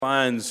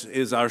Lyons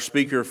is our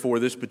speaker for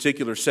this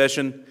particular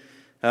session.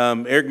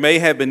 Eric may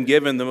have been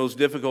given the most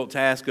difficult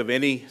task of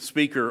any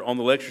speaker on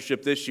the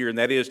lectureship this year, and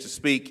that is to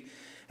speak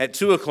at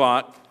 2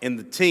 o'clock to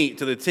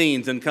the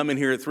teens and come in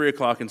here at 3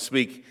 o'clock and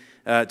speak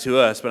to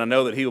us. But I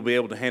know that he will be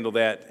able to handle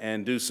that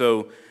and do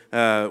so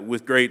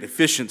with great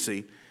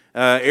efficiency.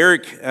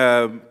 Eric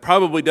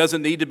probably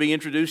doesn't need to be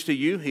introduced to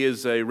you. He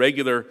is a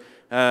regular,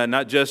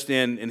 not just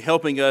in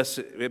helping us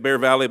at Bear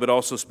Valley, but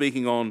also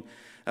speaking on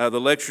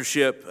the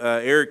lectureship.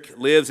 Eric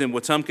lives in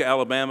Wetumpka,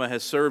 Alabama,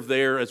 has served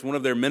there as one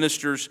of their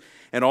ministers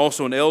and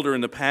also an elder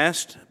in the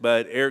past.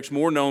 But Eric's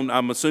more known,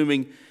 I'm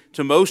assuming,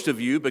 to most of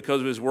you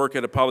because of his work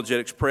at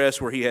Apologetics Press,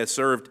 where he has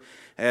served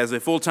as a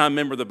full-time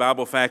member of the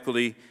Bible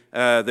faculty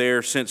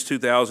there since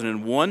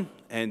 2001.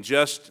 And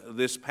just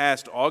this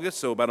past August,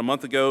 so about a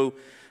month ago,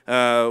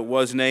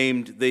 was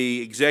named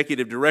the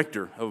executive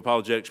director of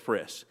Apologetics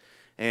Press.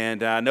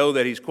 And I know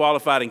that he's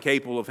qualified and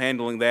capable of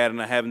handling that, and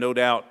I have no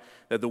doubt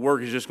that the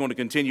work is just going to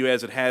continue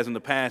as it has in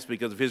the past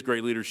because of his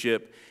great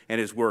leadership and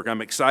his work.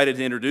 I'm excited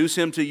to introduce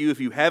him to you.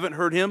 If you haven't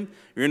heard him,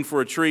 you're in for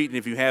a treat, and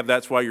if you have,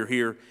 that's why you're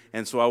here.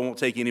 And so I won't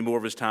take any more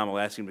of his time. I'll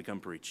ask him to come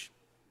preach.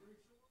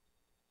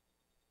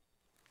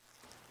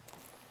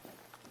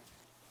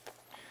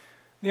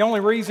 The only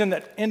reason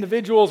that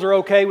individuals are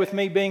okay with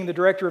me being the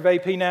director of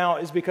AP now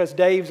is because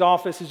Dave's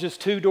office is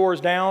just 2 doors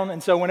down,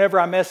 and so whenever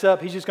I mess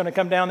up, he's just going to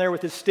come down there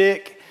with his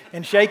stick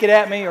and shake it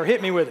at me or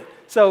hit me with it.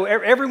 So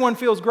everyone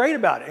feels great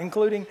about it,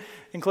 including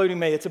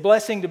me. It's a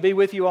blessing to be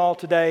with you all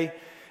today.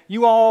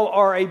 You all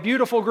are a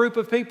beautiful group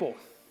of people.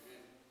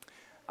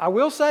 I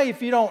will say,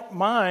 if you don't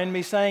mind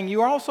me saying,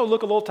 you also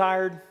look a little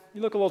tired.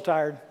 You look a little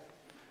tired.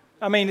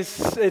 I mean,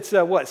 it's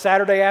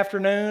Saturday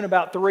afternoon,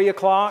 about 3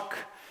 o'clock.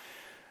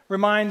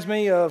 Reminds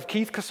me of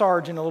Keith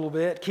Kasarjan a little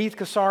bit. Keith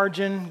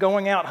Kasarjan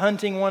going out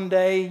hunting one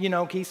day. You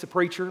know, Keith's a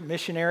preacher,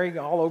 missionary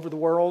all over the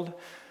world.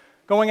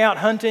 Going out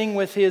hunting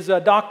with his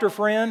doctor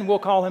friend, we'll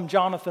call him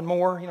Jonathan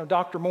Moore,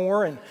 Dr.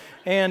 Moore,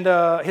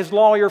 and his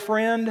lawyer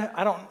friend.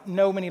 I don't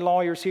know many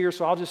lawyers here,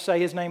 so I'll just say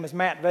his name is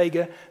Matt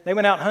Vega. They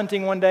went out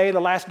hunting one day, the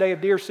last day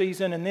of deer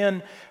season, and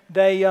then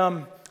they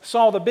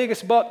saw the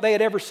biggest buck they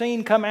had ever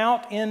seen come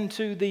out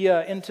into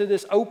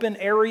this open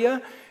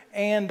area,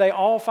 and they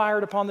all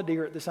fired upon the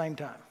deer at the same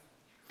time.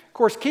 Of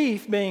course,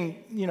 Keith,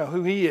 being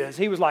who he is,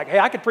 he was like, hey,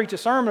 I could preach a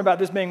sermon about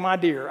this being my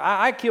deer.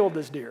 I killed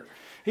this deer.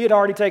 He had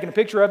already taken a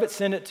picture of it,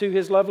 sent it to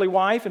his lovely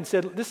wife, and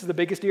said, this is the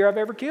biggest deer I've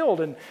ever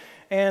killed.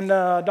 And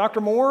Dr.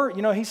 Moore,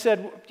 he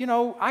said,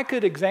 I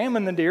could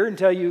examine the deer and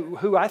tell you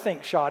who I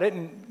think shot it.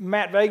 And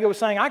Matt Vega was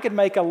saying, I could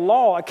make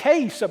a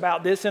case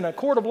about this in a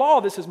court of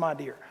law. This is my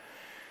deer.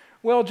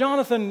 Well,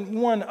 Jonathan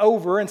won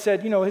over and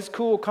said, his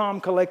cool,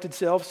 calm, collected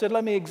self said,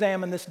 let me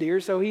examine this deer.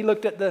 So he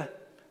looked at the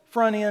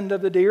front end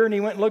of the deer, and he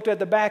went and looked at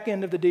the back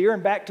end of the deer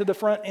and back to the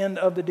front end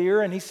of the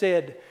deer, and he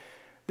said,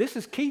 this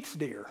is Keith's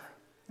deer.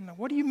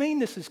 What do you mean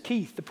this is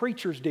Keith, the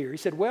preacher's deer? He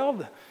said,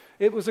 well,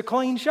 it was a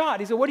clean shot.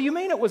 He said, what do you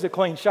mean it was a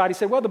clean shot? He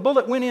said, well, the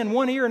bullet went in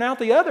one ear and out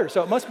the other,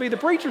 so it must be the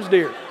preacher's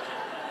deer.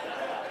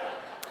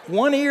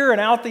 One ear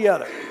and out the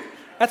other.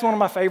 That's one of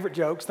my favorite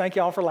jokes. Thank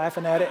y'all for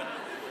laughing at it.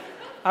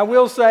 I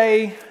will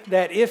say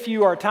that if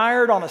you are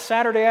tired on a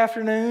Saturday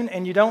afternoon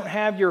and you don't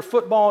have your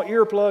football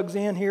earplugs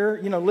in here,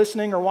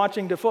 listening or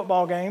watching to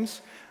football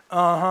games,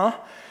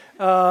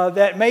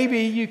 that maybe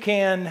you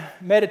can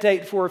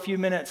meditate for a few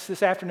minutes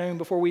this afternoon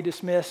before we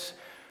dismiss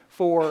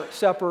for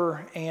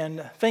supper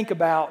and think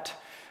about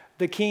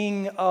the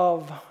King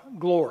of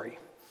Glory.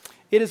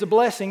 It is a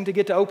blessing to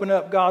get to open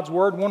up God's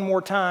Word one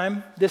more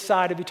time this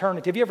side of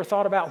eternity. Have you ever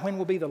thought about when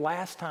will be the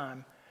last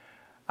time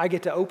I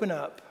get to open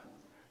up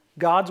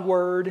God's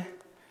Word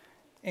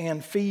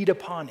and feed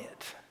upon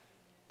it?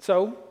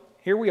 So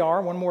here we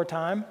are one more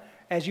time,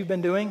 as you've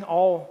been doing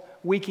all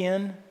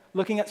weekend,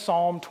 looking at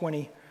Psalm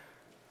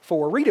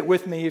 24. Read it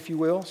with me, if you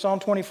will. Psalm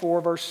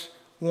 24, verse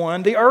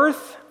 1. The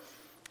earth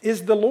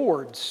is the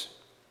Lord's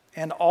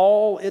and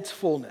all its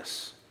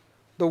fullness,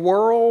 the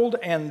world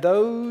and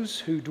those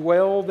who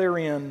dwell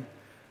therein.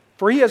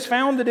 For he has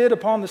founded it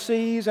upon the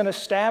seas and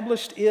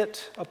established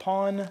it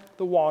upon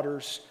the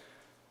waters.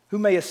 Who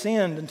may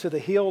ascend into the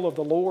hill of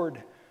the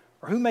Lord,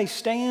 or who may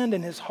stand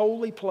in his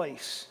holy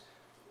place?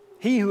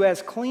 He who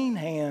has clean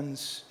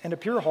hands and a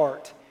pure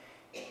heart,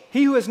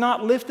 he who has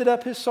not lifted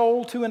up his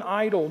soul to an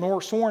idol,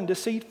 nor sworn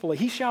deceitfully,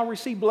 he shall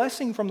receive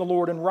blessing from the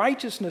Lord and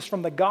righteousness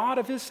from the God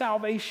of his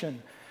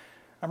salvation.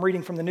 I'm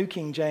reading from the New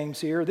King James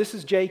here. This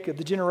is Jacob,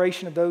 the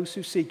generation of those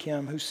who seek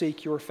him, who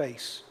seek your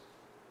face.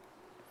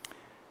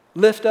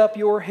 Lift up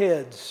your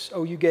heads,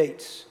 O you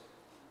gates,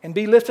 and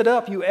be lifted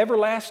up, you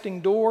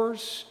everlasting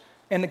doors,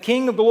 and the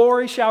King of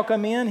glory shall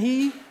come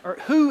in.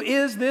 Who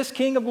is this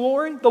King of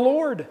glory? The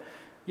Lord,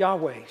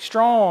 Yahweh,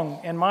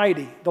 strong and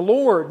mighty. The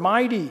Lord,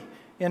 mighty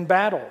in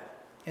battle.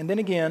 And then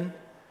again,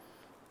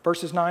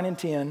 verses 9 and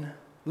 10,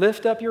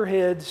 lift up your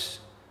heads,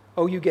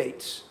 O you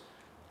gates.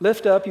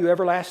 Lift up, you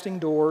everlasting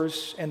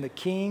doors, and the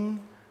King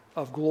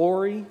of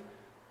glory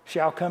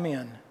shall come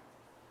in.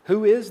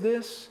 Who is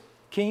this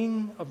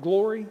King of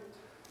glory?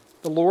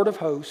 The Lord of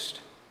hosts.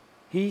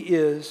 He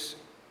is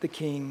the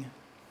King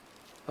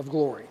of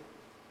Glory.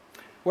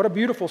 What a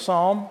beautiful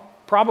psalm.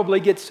 Probably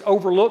gets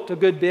overlooked a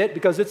good bit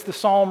because it's the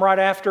psalm right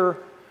after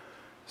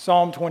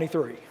Psalm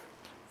 23.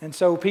 And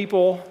so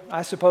people,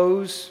 I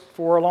suppose,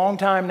 for a long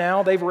time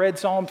now, they've read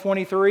Psalm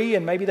 23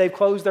 and maybe they've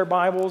closed their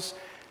Bibles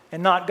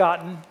and not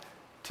gotten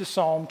to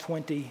Psalm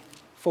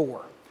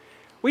 24.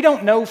 We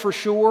don't know for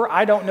sure.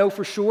 I don't know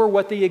for sure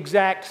what the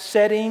exact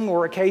setting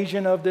or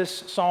occasion of this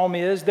psalm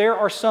is. There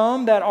are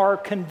some that are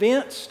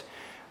convinced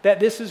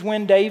that this is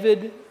when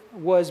David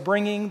was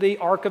bringing the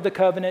Ark of the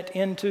Covenant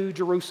into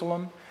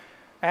Jerusalem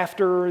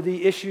after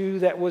the issue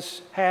that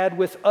was had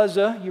with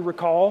Uzzah, you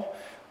recall,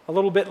 a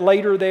little bit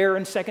later there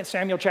in 2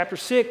 Samuel chapter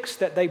 6,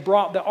 that they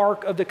brought the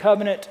Ark of the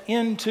Covenant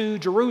into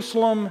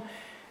Jerusalem.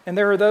 And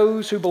there are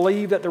those who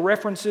believe that the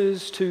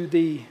references to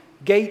the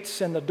gates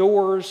and the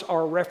doors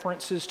are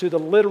references to the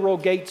literal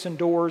gates and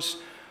doors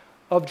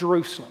of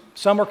Jerusalem.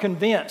 Some are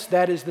convinced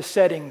that is the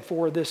setting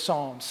for this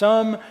psalm.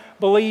 Some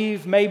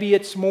believe maybe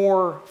it's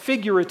more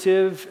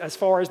figurative as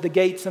far as the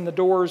gates and the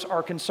doors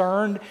are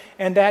concerned,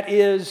 and that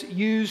is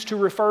used to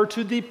refer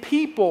to the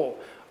people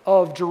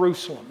of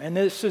Jerusalem. And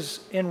this is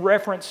in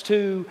reference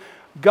to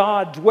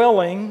God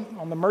dwelling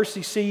on the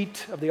mercy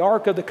seat of the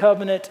Ark of the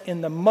Covenant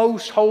in the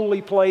most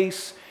holy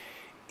place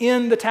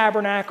in the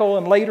tabernacle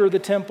and later the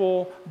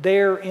temple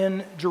there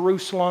in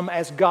Jerusalem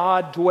as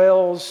God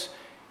dwells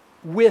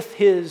with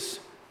His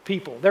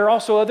people. There are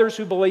also others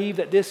who believe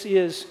that this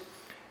is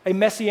a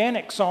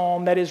messianic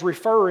psalm that is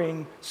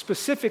referring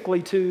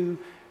specifically to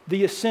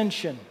the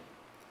ascension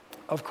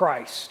of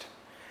Christ.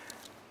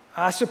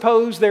 I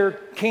suppose there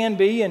can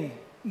be, and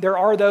there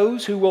are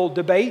those who will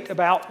debate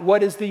about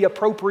what is the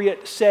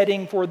appropriate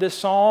setting for this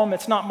psalm.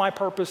 It's not my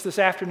purpose this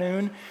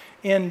afternoon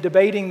in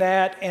debating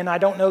that, and I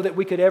don't know that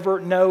we could ever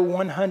know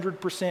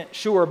 100%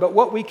 sure. But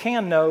what we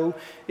can know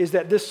is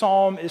that this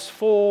psalm is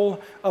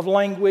full of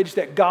language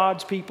that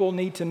God's people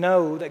need to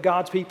know, that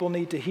God's people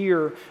need to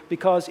hear,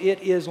 because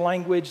it is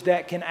language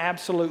that can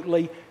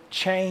absolutely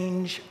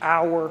change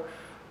our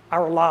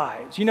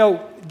lives. You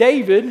know,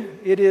 David,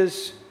 it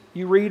is,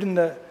 you read in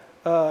the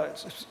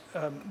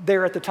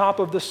there at the top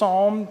of the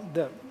psalm,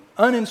 the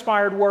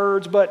uninspired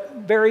words, but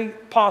very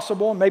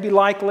possible, maybe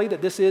likely,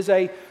 that this is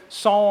a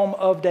Psalm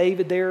of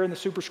David there in the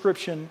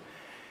superscription.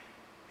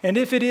 And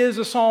if it is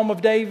a Psalm of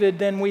David,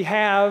 then we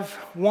have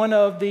one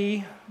of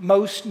the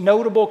most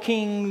notable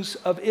kings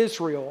of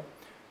Israel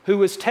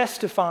who is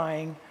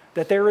testifying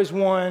that there is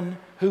one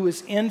who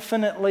is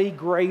infinitely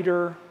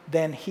greater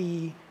than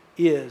he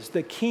is,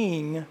 the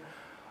King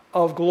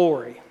of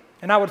glory.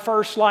 And I would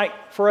first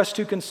like for us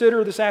to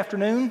consider this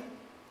afternoon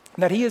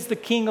that he is the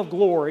King of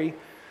glory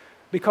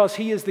because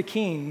he is the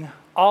King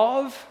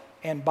of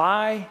and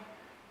by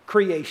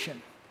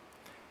creation,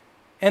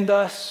 and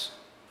thus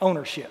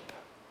ownership.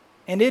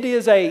 And it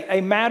is a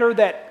matter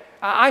that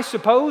I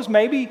suppose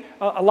maybe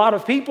a lot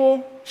of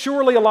people,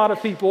 surely a lot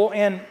of people,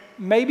 and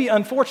maybe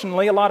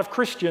unfortunately a lot of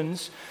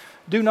Christians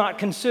do not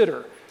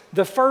consider.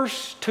 The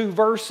first two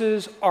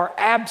verses are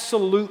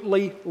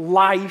absolutely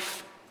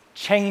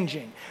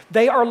life-changing.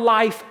 They are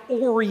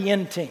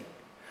life-orienting.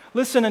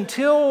 Listen,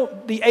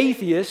 until the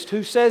atheist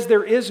who says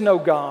there is no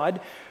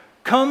God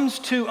comes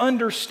to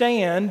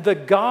understand the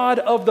God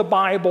of the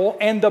Bible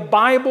and the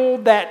Bible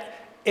that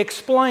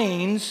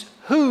explains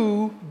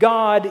who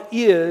God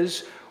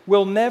is,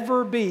 will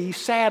never be,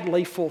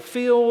 sadly,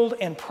 fulfilled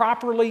and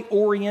properly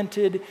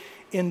oriented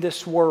in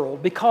this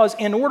world. Because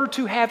in order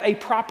to have a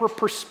proper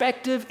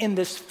perspective in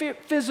this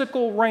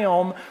physical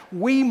realm,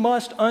 we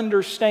must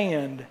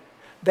understand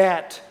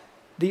that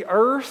the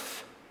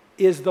earth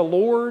is the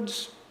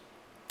Lord's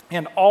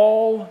and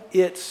all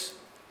its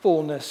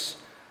fullness,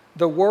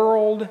 the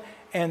world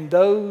and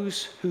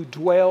those who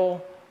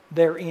dwell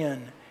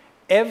therein.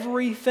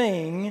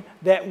 Everything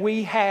that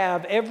we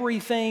have,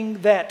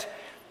 everything that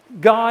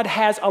God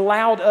has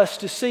allowed us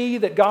to see,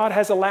 that God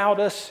has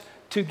allowed us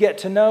to get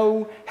to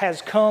know,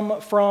 has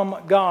come from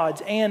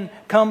God.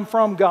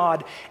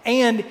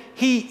 And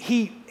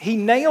he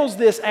nails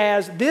this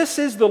as, this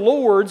is the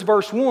Lord's,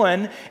 verse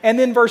 1. And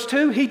then verse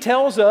 2, he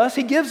tells us,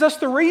 he gives us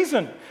the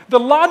reason, the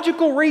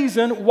logical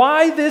reason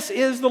why this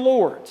is the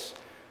Lord's.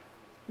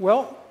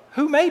 Well,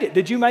 who made it?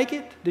 Did you make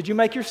it? Did you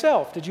make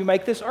yourself? Did you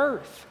make this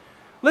earth?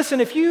 Listen,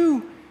 if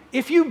you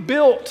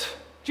built,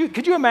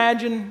 could you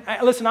imagine,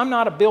 listen, I'm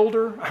not a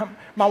builder.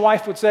 My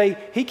wife would say,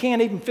 he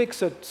can't even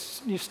fix a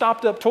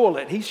stopped up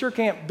toilet. He sure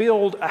can't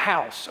build a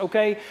house,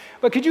 okay?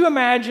 But could you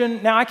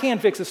imagine, now I can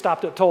fix a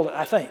stopped up toilet,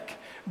 I think.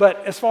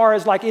 But as far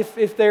as like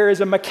if there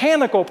is a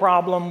mechanical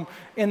problem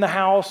in the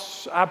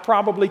house, I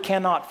probably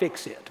cannot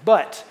fix it.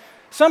 But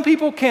some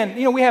people can.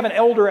 You know, we have an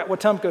elder at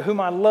Wetumpka whom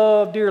I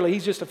love dearly.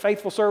 He's just a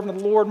faithful servant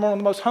of the Lord, one of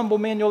the most humble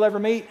men you'll ever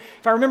meet.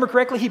 If I remember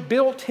correctly, he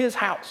built his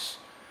house.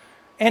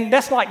 And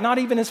that's like not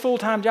even his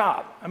full-time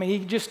job. I mean,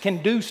 he just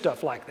can do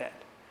stuff like that.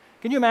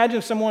 Can you imagine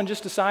if someone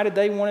just decided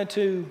they wanted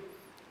to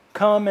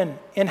come and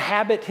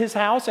inhabit his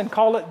house and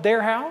call it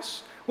their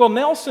house? Well,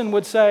 Nelson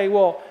would say,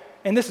 well,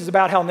 and this is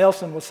about how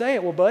Nelson would say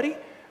it, well, buddy,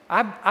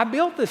 I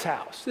built this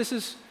house. This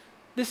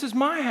is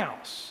my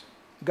house.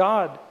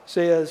 God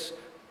says,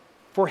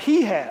 For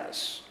he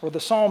has, or the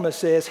psalmist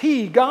says,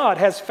 he, God,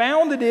 has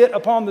founded it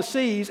upon the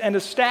seas and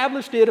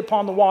established it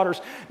upon the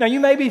waters. Now you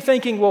may be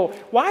thinking, well,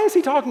 why is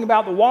he talking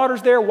about the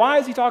waters there? Why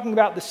is he talking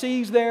about the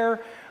seas there?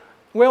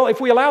 Well,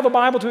 if we allow the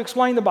Bible to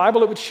explain the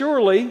Bible, it would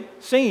surely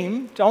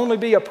seem to only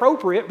be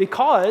appropriate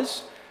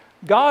because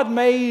God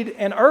made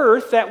an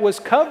earth that was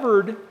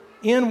covered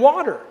in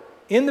water.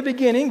 In the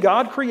beginning,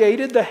 God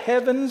created the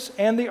heavens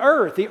and the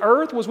earth. The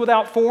earth was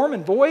without form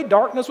and void.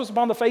 Darkness was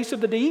upon the face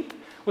of the deep,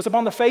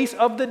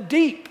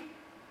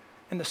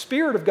 And the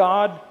Spirit of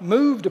God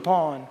moved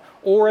upon,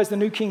 or as the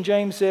New King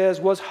James says,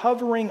 was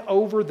hovering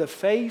over the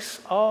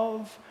face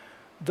of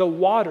the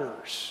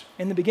waters.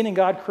 In the beginning,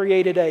 God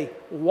created a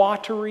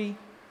watery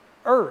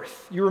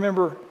earth. You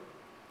remember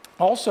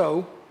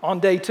also on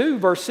day 2,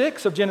 verse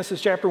 6 of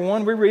Genesis chapter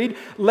 1, we read,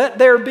 let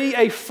there be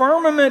a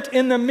firmament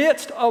in the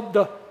midst of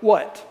the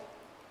what?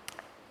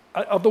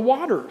 Of the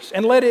waters,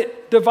 and let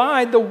it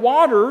divide the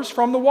waters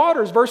from the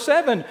waters. Verse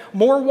 7,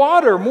 more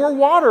water, more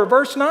water.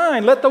 Verse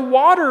 9, let the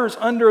waters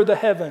under the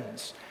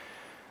heavens.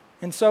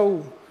 And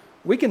so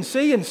we can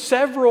see in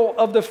several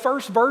of the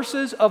first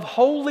verses of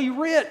Holy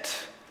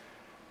Writ,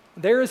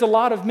 there is a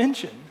lot of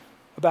mention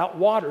about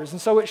waters. And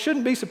so it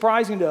shouldn't be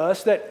surprising to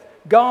us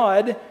that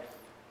God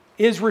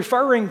is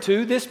referring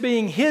to this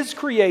being His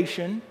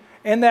creation,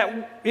 and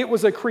that it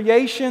was a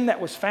creation that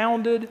was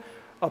founded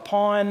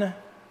upon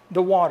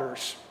the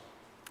waters.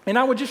 And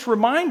I would just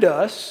remind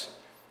us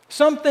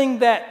something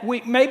that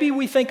maybe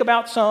we think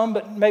about some,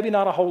 but maybe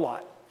not a whole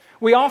lot.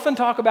 We often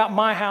talk about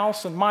my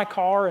house and my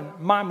car and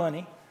my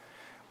money.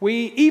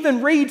 We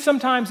even read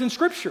sometimes in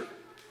Scripture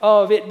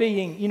of it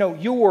being,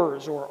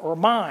 yours or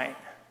mine.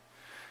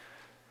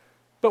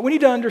 But we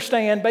need to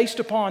understand, based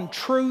upon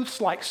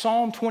truths like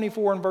Psalm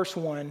 24 and verse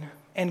 1,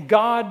 and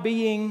God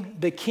being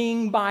the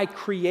king by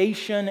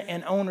creation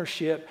and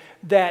ownership,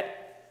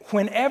 that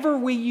whenever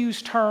we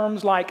use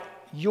terms like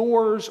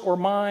yours or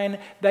mine,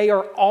 they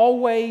are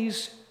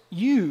always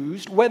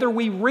used, whether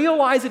we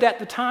realize it at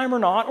the time or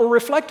not, or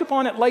reflect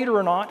upon it later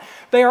or not,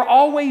 they are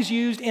always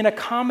used in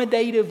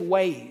accommodative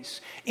ways,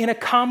 in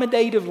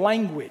accommodative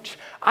language.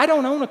 I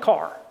don't own a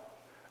car.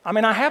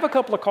 I have a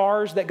couple of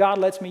cars that God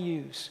lets me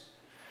use.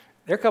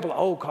 They're a couple of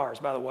old cars,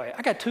 by the way.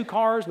 I got 2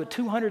 cars with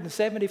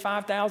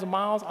 275,000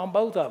 miles on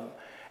both of them.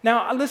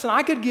 Now, listen,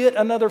 I could get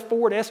another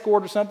Ford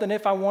Escort or something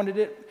if I wanted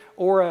it,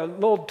 or a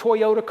little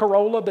Toyota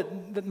Corolla,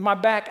 but my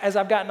back, as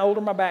I've gotten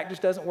older, my back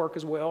just doesn't work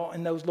as well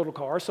in those little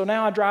cars. So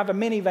now I drive a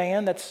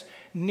minivan that's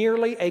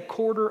nearly a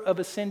quarter of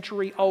a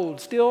century old.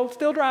 Still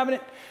driving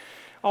it.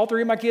 All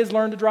 3 of my kids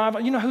learned to drive.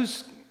 I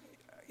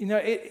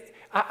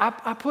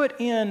put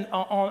in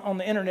on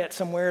the internet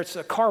somewhere, it's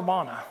a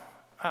Carvana.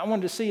 I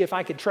wanted to see if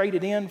I could trade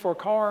it in for a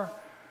car.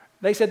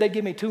 They said they'd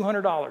give me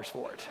 $200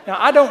 for it. Now,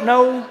 I don't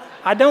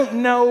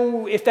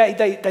know if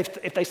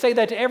they say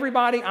that to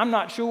everybody. I'm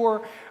not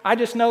sure. I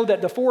just know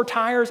that the 4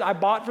 tires I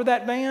bought for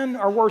that van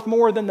are worth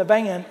more than the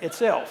van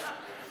itself.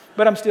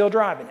 But I'm still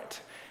driving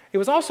it. It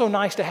was also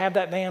nice to have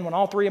that van when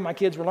all 3 of my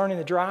kids were learning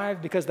to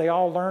drive, because they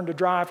all learned to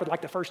drive for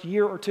like the first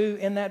year or 2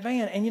 in that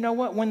van. And you know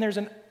what? When there's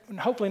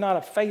hopefully not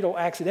a fatal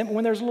accident, but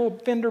when there's a little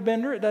fender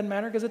bender, it doesn't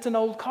matter because it's an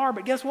old car.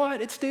 But guess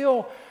what? It's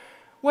still,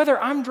 whether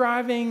I'm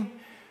driving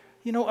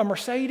a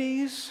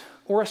Mercedes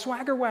or a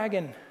Swagger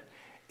wagon,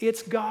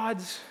 it's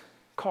God's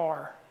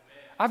car.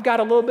 I've got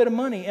a little bit of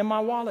money in my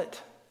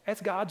wallet.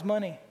 That's God's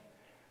money.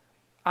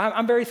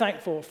 I'm very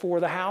thankful for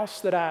the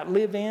house that I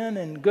live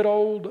in good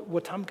old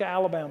Wetumpka,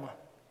 Alabama.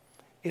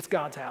 It's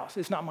God's house.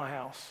 It's not my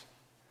house.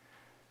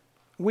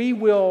 We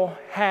will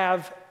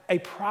have a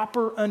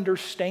proper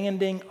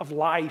understanding of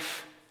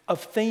life,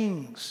 of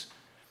things,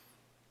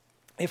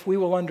 if we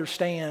will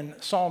understand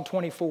Psalm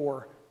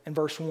 24 and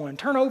verse 1.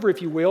 Turn over,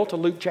 if you will, to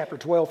Luke chapter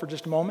 12 for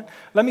just a moment.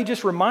 Let me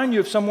just remind you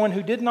of someone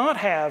who did not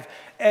have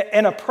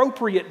an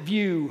appropriate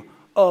view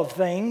of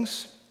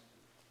things.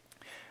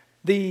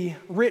 The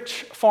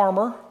rich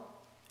farmer.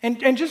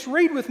 And just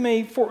read with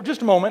me for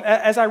just a moment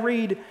as I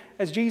read,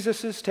 as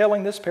Jesus is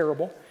telling this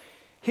parable,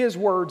 his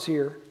words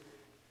here.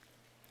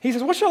 He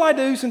says, "What shall I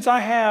do since I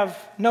have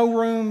no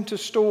room to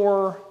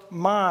store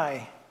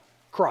my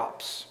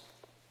crops?"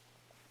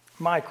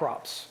 My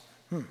crops.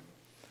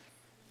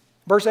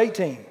 Verse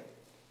 18.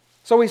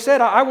 "So he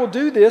said, I will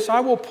do this.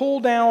 I will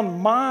pull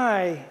down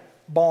my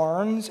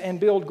barns and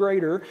build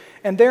greater,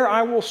 and there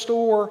I will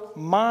store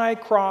my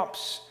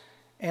crops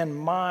and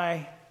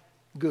my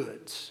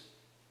goods."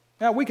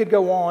 Now, we could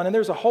go on, and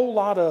there's a whole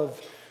lot of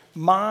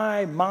my,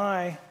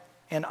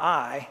 and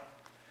I.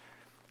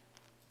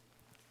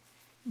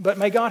 But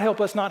may God help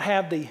us not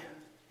have the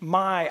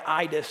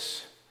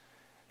my-itis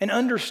and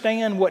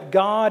understand what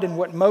God and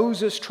what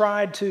Moses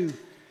tried to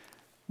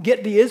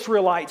get the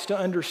Israelites to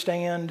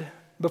understand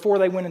before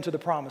they went into the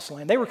promised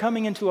land. They were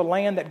coming into a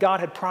land that God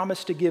had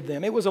promised to give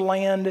them. It was a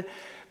land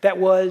that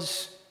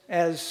was,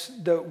 as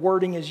the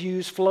wording is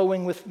used,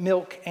 flowing with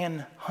milk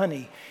and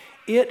honey.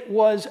 It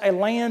was a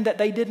land that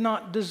they did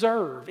not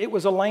deserve. It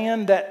was a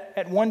land that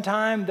at one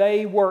time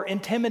they were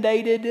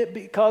intimidated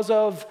because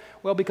of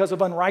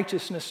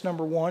unrighteousness,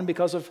 number one,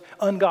 because of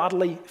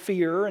ungodly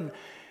fear.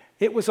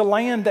 It was a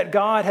land that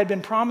God had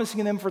been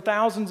promising them for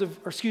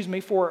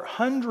for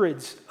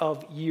hundreds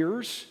of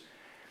years.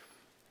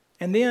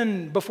 And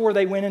then before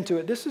they went into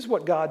it, this is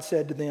what God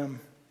said to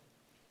them.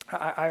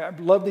 I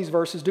love these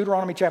verses.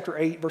 Deuteronomy chapter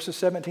 8, verses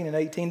 17 and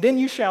 18. Then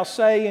you shall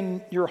say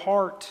in your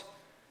heart,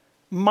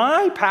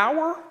 my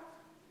power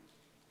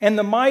and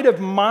the might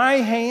of my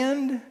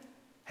hand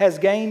has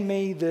gained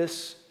me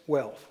this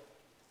wealth.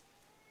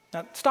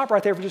 Now stop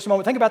right there for just a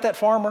moment. Think about that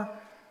farmer.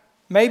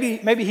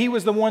 Maybe he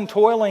was the one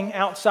toiling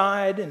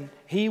outside, and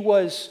he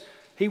was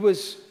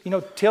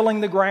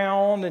tilling the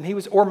ground,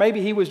 or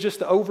maybe he was just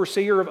the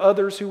overseer of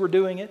others who were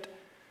doing it.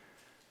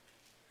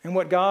 And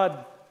what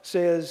God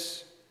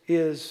says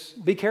is,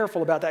 be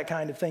careful about that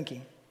kind of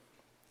thinking.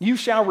 You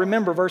shall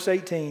remember, verse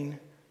 18,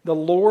 the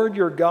Lord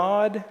your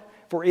God,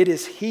 for it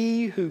is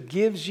He who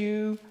gives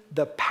you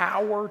the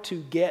power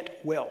to get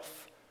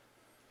wealth.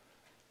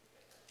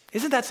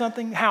 Isn't that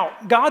something? How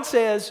God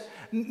says,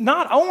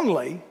 not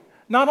only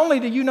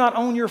do you not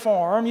own your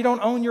farm, you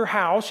don't own your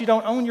house, you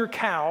don't own your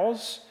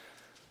cows,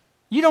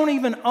 you don't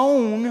even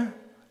own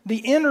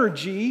the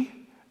energy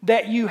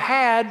that you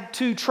had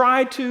to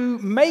try to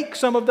make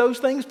some of those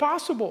things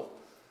possible.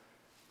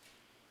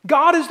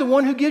 God is the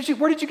one who gives you.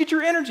 Where did you get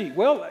your energy?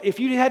 Well, if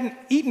you hadn't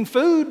eaten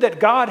food that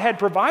God had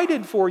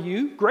provided for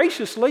you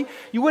graciously,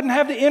 you wouldn't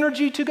have the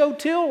energy to go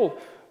till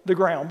the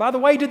ground. By the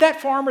way, did that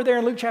farmer there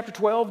in Luke chapter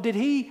 12, did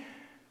he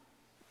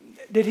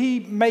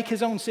make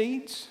his own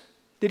seeds?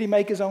 Did he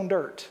make his own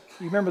dirt?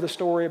 You remember the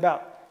story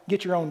about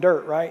get your own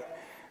dirt, right?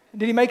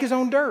 Did he make his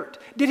own dirt?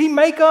 Did he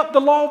make up the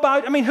law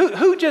by,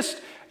 who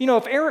just,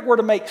 if Eric were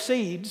to make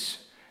seeds,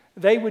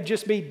 they would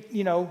just be,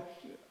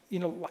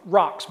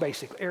 rocks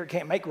basically. Eric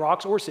can't make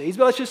rocks or seeds,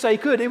 but let's just say he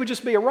could. It would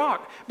just be a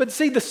rock. But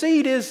see, the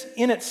seed is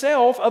in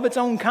itself of its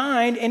own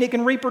kind, and it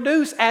can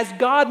reproduce as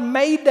God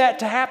made that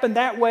to happen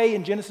that way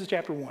in Genesis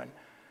chapter 1.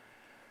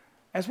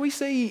 As we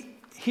see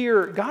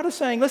here, God is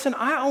saying, listen,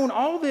 I own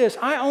all this.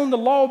 I own the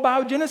law of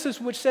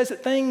biogenesis, which says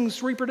that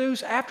things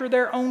reproduce after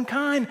their own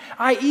kind.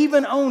 I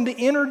even own the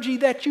energy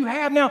that you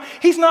have. Now,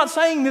 He's not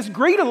saying this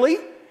greedily.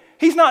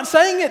 He's not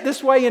saying it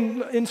this way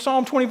in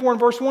Psalm 24 and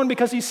verse 1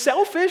 because He's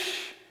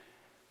selfish.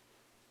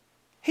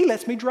 He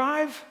lets me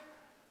drive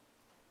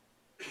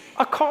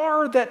a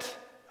car that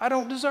I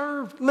don't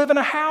deserve, live in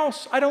a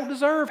house I don't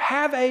deserve,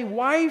 have a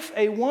wife,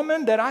 a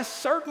woman that I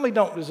certainly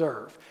don't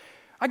deserve.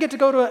 I get to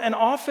go to an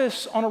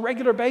office on a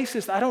regular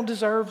basis that I don't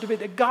deserve to be.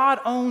 God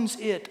owns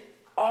it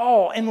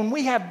all. And when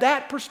we have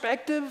that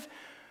perspective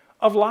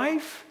of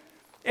life,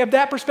 have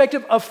that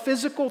perspective of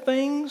physical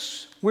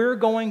things, we're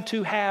going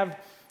to have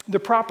the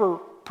proper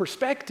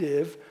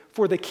perspective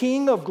for the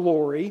King of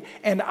glory,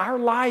 and our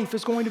life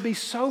is going to be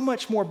so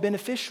much more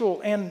beneficial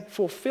and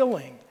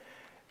fulfilling.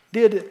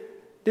 Did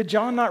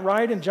John not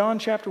write in John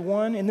chapter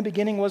 1, in the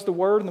beginning was the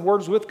Word, and the Word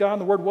was with God,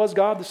 and the Word was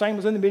God, the same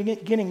was in the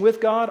beginning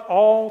with God.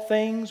 All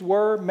things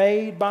were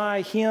made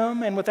by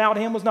Him, and without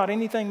Him was not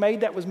anything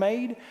made that was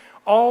made.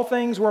 All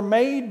things were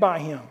made by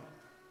Him.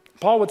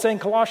 Paul would say in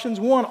Colossians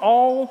 1,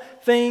 all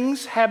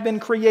things have been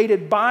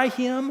created by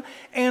Him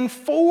and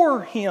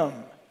for Him.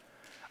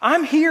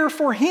 I'm here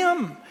for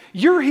Him.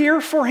 You're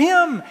here for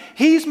Him.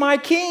 He's my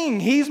King.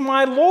 He's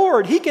my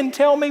Lord. He can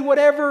tell me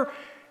whatever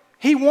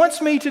He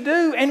wants me to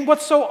do. And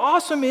what's so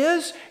awesome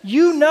is,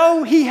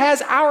 He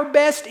has our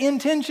best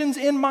intentions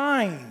in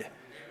mind.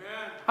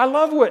 Amen. I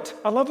love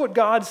what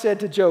God said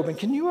to Job. And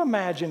can you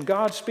imagine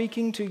God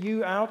speaking to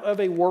you out of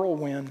a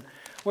whirlwind?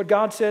 What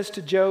God says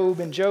to Job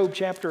in Job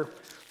chapter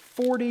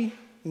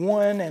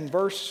 41 and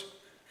verse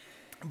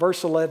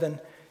 11.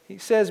 He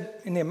says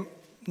in the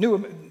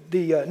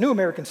New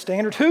American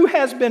Standard, who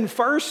has been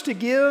first to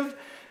give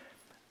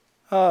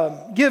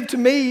to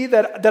me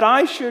that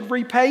I should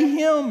repay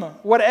him?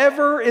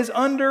 Whatever is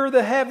under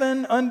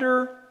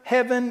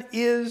heaven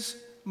is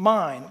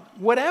mine.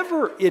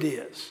 Whatever it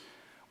is,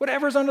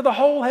 whatever's under the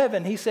whole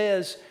heaven, he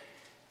says,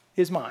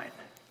 is mine.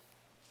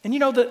 And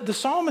the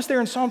psalmist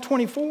there in Psalm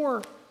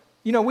 24,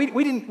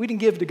 we didn't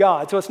give to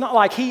God. So it's not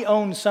like He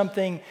owns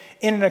something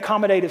in an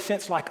accommodative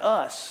sense like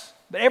us.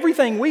 But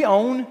everything we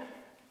own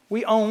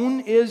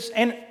is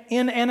in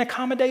an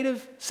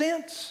accommodative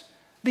sense.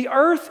 The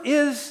earth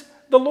is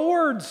the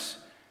Lord's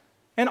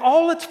and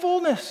all its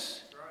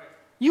fullness. Right.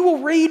 You will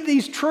read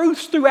these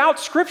truths throughout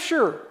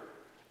Scripture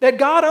that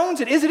God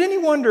owns it. Is it any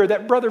wonder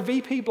that Brother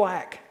V.P.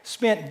 Black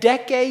spent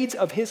decades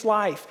of his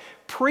life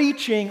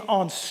preaching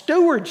on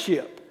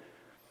stewardship?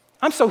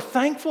 I'm so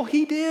thankful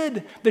he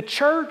did. The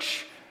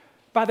church,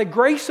 by the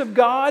grace of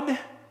God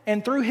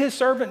and through His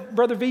servant,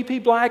 Brother V.P.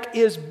 Black,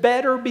 is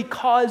better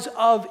because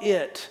of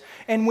it.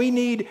 And we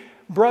need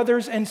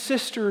brothers and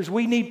sisters.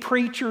 We need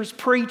preachers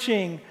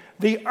preaching.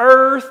 The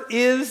earth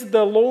is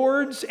the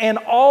Lord's and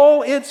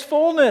all its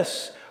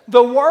fullness.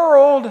 The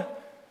world,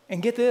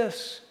 and get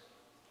this,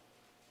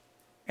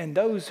 and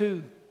those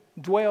who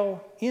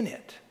dwell in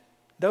it.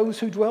 Those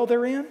who dwell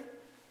therein?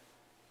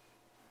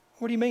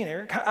 What do you mean,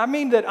 Eric? I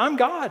mean that I'm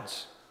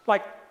God's.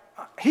 Like,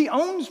 He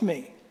owns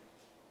me.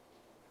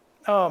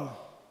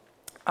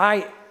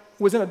 I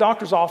was in a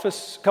doctor's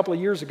office a couple of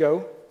years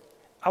ago,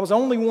 I was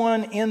only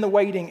one in the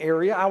waiting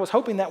area. I was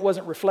hoping that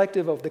wasn't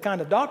reflective of the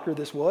kind of doctor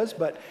this was,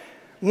 but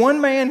one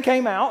man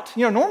came out.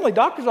 You know, normally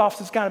doctor's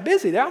office is kind of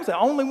busy. I was the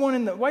only one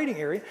in the waiting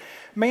area.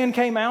 Man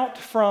came out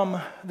from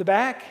the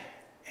back,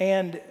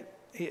 and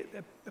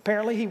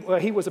apparently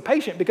he was a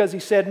patient because he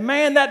said,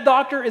 "Man, that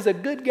doctor is a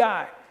good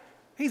guy.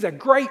 He's a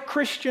great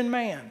Christian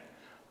man."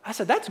 I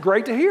said, "That's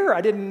great to hear.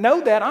 I didn't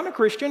know that. I'm a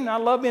Christian. I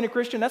love being a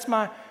Christian. That's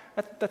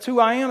who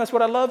I am. That's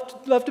what I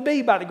love to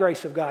be by the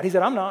grace of God." He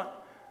said, "I'm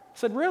not." I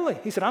said, "Really?"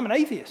 He said, "I'm an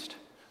atheist."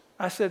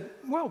 I said,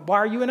 "Well, why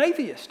are you an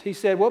atheist?" He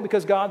said, "Well,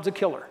 because God's a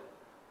killer.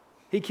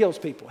 He kills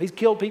people. He's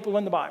killed people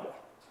in the Bible.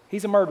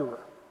 He's a murderer."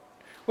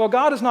 Well,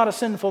 God is not a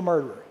sinful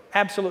murderer.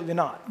 Absolutely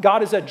not.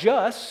 God is a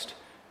just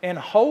and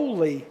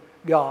holy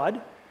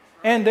God.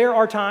 And there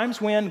are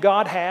times when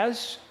God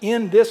has,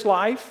 in this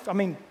life,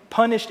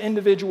 punished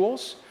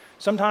individuals.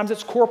 Sometimes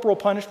it's corporal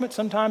punishment.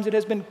 Sometimes it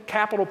has been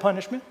capital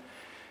punishment.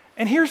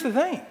 And here's the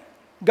thing.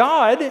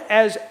 God,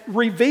 as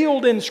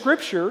revealed in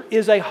Scripture,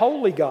 is a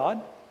holy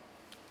God,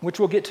 which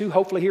we'll get to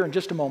hopefully here in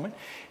just a moment.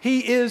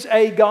 He is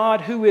a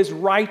God who is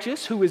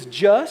righteous, who is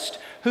just,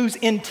 whose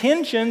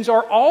intentions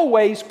are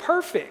always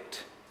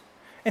perfect.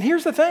 And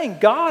here's the thing.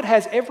 God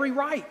has every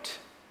right.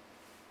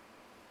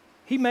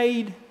 He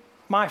made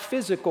my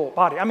physical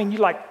body.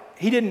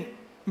 He didn't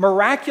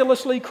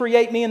miraculously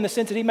create me in the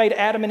sense that he made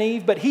Adam and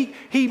Eve, but he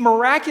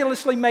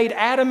miraculously made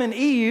Adam and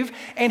Eve,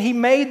 and he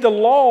made the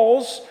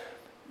laws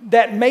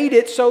that made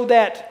it so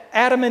that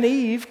Adam and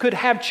Eve could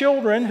have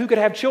children, who could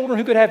have children,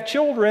 who could have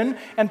children,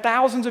 and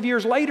thousands of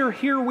years later,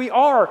 here we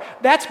are.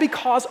 That's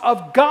because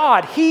of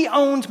God. He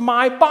owns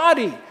my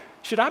body.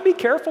 Should I be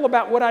careful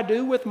about what I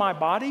do with my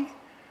body?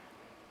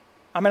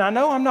 I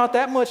know I'm not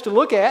that much to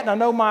look at, and I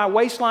know my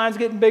waistline's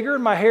getting bigger,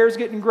 and my hair's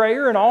getting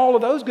grayer, and all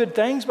of those good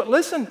things, but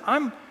listen,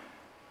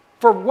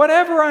 for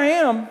whatever I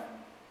am,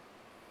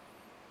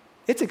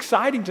 it's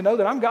exciting to know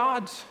that I'm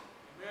God's.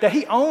 That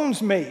He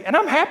owns me, and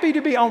I'm happy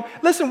to be owned.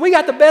 Listen, we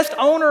got the best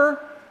owner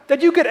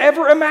that you could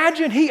ever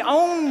imagine. He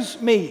owns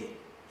me.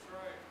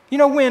 You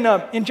know, when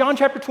in John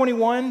chapter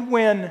 21,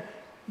 when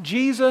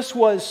Jesus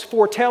was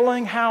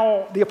foretelling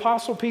how the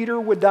Apostle Peter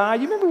would die,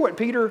 you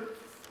remember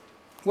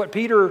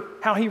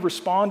how he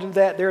responded to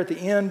that there at the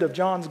end of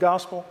John's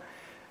Gospel?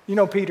 You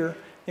know, Peter,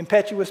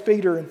 impetuous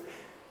Peter, and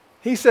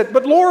he said,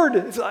 "But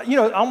Lord,"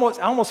 I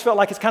almost felt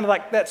like it's kind of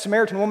like that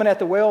Samaritan woman at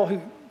the well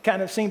who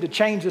kind of seemed to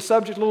change the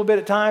subject a little bit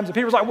at times. And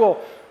Peter was like,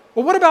 well,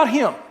 what about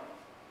him?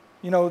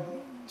 You know,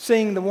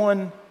 seeing the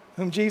one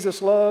whom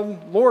Jesus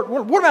loved. "Lord,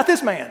 what about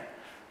this man?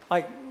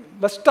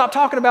 Let's stop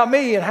talking about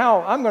me and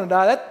how I'm going to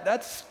die.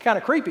 That's kind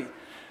of creepy.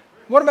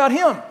 What about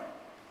him?"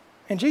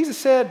 And Jesus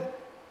said,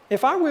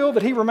 "If I will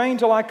that he remain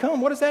till I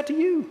come, what is that to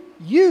you?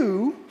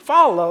 You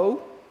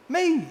follow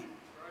me."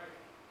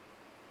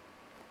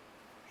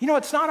 You know,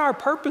 it's not our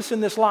purpose in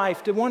this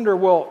life to wonder,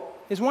 well,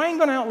 is Wayne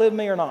going to outlive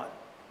me or not?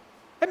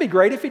 That'd be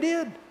great if he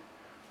did.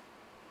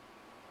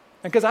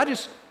 Because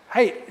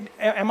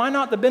am I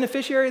not the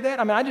beneficiary of that?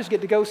 I just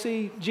get to go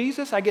see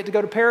Jesus. I get to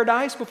go to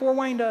paradise before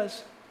Wayne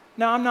does.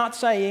 Now, I'm not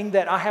saying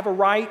that I have a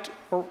right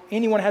or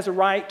anyone has a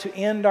right to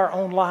end our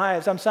own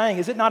lives. I'm saying,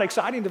 is it not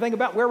exciting to think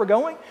about where we're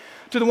going?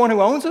 To the one who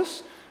owns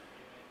us?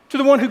 To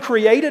the one who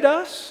created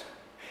us?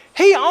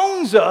 He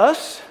owns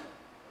us,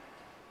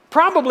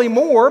 probably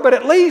more, but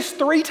at least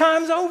 3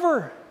 times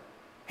over.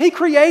 He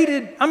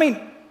created,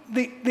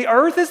 the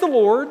earth is the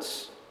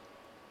Lord's,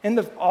 and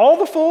all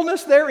the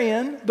fullness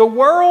therein, the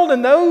world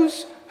and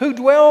those who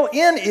dwell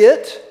in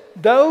it,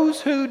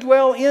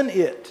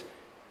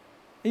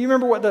 You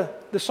remember what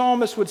the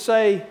psalmist would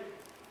say,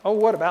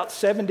 about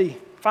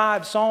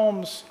 75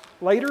 psalms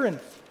later in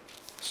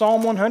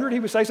Psalm 100, he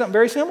would say something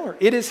very similar.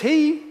 It is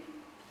He,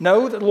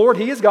 know that the Lord,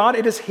 He is God.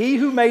 It is He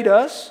who made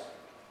us,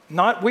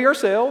 not we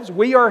ourselves.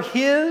 We are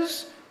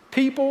His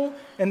people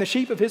and the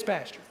sheep of His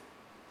pasture.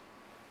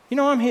 You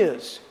know, I'm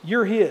His.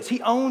 You're His.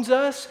 He owns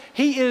us.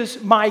 He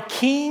is my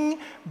king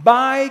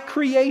by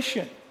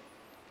creation.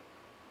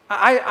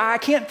 I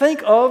can't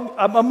think of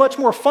a much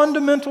more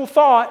fundamental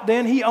thought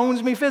than He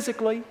owns me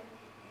physically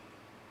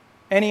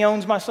and He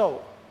owns my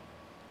soul.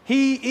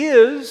 He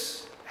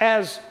is,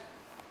 as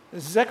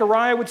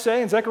Zechariah would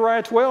say in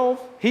Zechariah 12,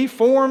 He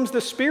forms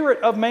the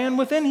spirit of man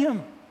within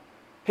him.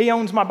 He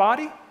owns my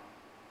body.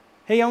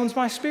 He owns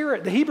my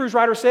spirit. The Hebrews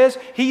writer says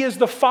He is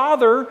the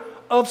Father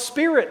of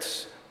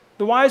spirits.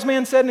 The wise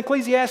man said in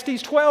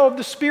Ecclesiastes 12,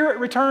 the spirit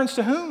returns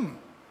to whom?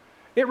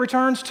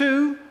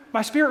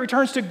 My spirit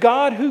returns to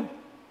God who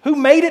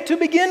made it to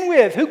begin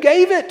with, who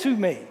gave it to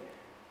me.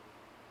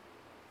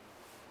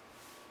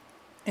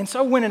 And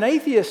so when an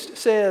atheist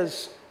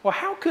says, well,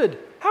 how could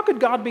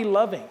God be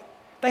loving?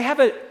 They have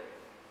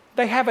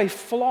a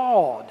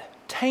flawed,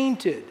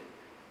 tainted,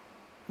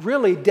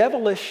 really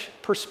devilish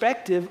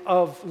perspective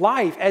of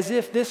life, as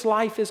if this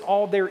life is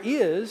all there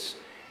is,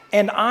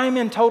 and I'm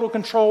in total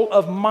control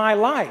of my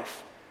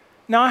life.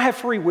 Now, I have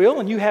free will,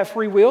 and you have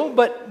free will,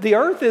 but the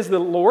earth is the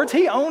Lord's.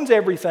 He owns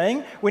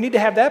everything. We need to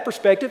have that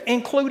perspective,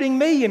 including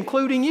me,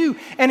 including you.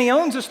 And He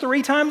owns us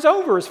 3 times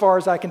over, as far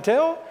as I can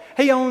tell.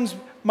 He owns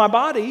my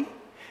body.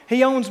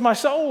 He owns my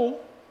soul.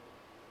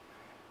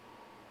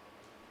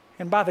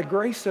 And by the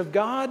grace of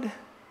God,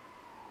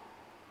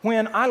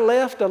 when I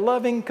left a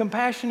loving,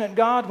 compassionate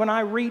God, when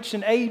I reached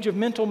an age of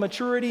mental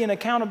maturity and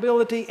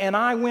accountability and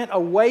I went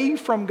away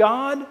from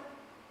God,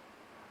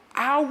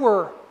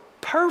 our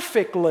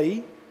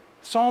perfectly,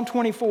 Psalm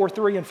 24,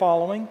 3 and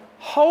following,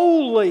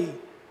 holy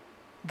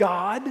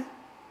God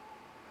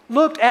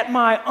looked at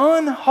my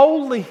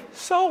unholy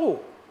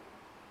soul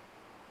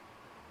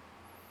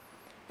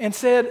and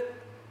said,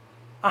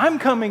 I'm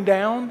coming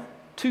down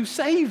to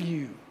save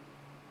you.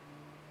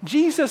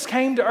 Jesus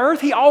came to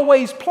earth. He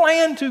always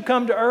planned to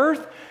come to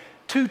earth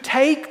to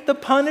take the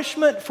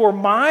punishment for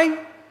my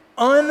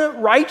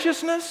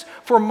unrighteousness,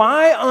 for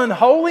my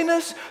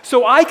unholiness,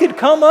 so I could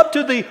come up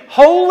to the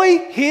holy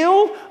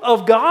hill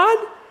of God?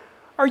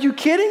 Are you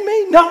kidding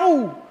me?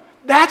 No.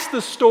 That's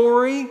the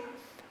story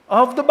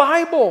of the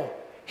Bible.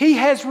 He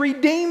has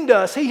redeemed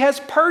us. He has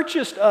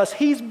purchased us.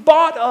 He's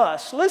bought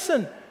us.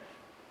 Listen,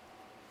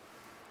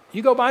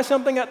 you go buy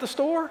something at the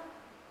store.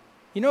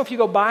 You know, if you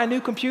go buy a new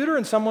computer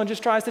and someone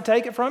just tries to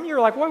take it from you, you're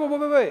like,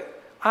 wait.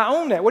 I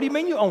own that. What do you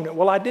mean you own it?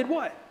 Well, I did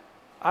what?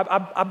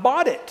 I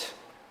bought it.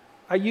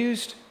 I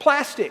used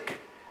plastic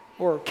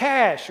or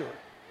cash, or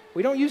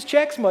we don't use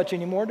checks much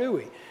anymore, do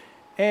we?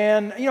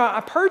 And, I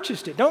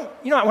purchased it.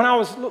 When I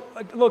was a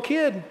little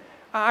kid,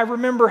 I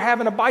remember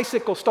having a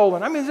bicycle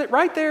stolen. Is it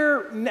right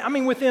there?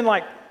 Within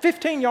like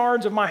 15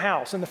 yards of my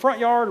house, in the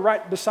front yard,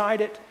 right beside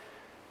it,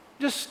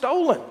 just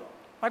stolen.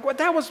 Like what?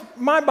 That was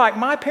my bike.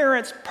 My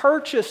parents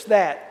purchased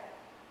it.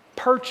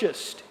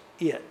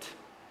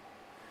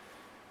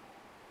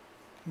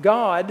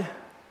 God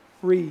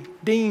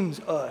redeems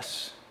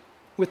us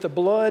with the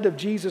blood of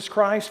Jesus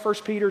Christ. 1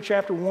 Peter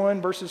chapter 1,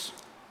 verses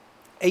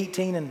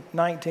 18 and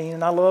 19.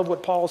 And I love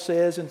what Paul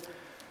says in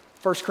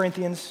 1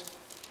 Corinthians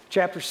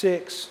chapter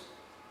 6,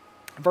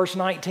 verse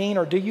 19.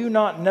 Or do you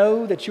not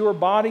know that your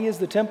body is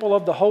the temple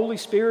of the Holy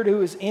Spirit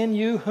who is in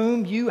you,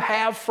 whom you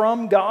have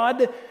from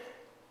God?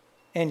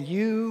 And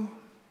you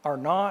are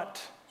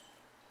not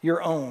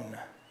your own.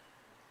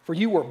 For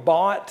you were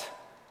bought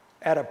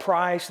at a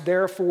price,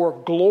 therefore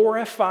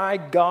glorify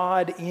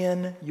God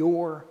in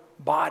your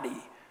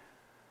body.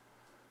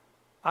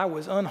 I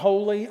was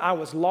unholy, I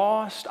was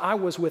lost, I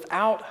was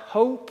without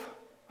hope,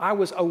 I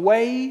was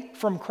away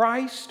from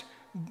Christ.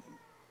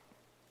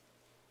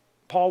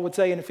 Paul would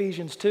say in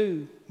Ephesians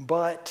 2,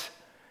 but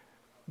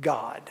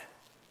God.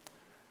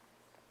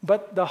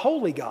 But the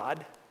holy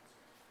God,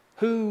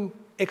 who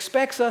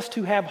expects us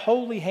to have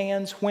holy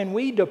hands, when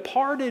we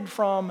departed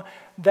from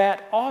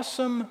that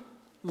awesome,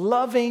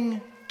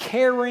 loving,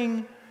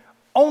 caring,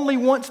 only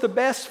wants the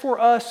best for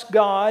us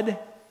God,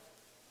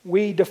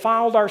 we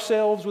defiled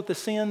ourselves with the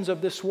sins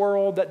of this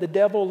world that the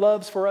devil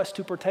loves for us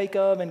to partake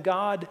of. And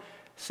God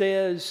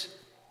says,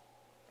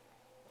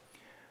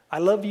 I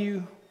love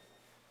you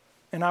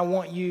and I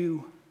want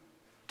you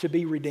to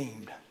be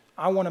redeemed.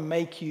 I want to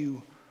make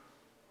you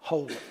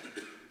holy.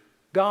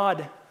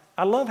 God,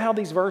 I love how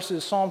these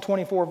verses, Psalm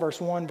 24,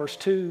 verse 1, verse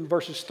 2,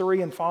 verses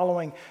 3 and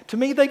following, to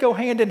me they go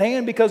hand in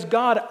hand because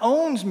God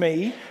owns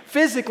me.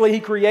 Physically, He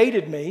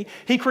created me.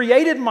 He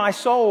created my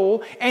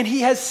soul, and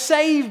He has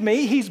saved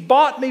me. He's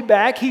bought me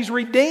back. He's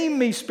redeemed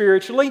me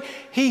spiritually.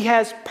 He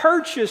has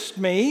purchased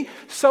me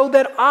so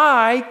that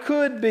I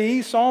could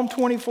be, Psalm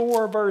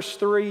 24, verse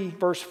 3,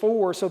 verse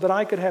 4, so that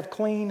I could have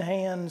clean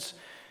hands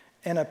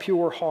and a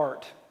pure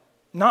heart.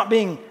 Not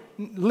being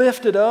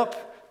lifted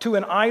up to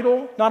an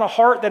idol, not a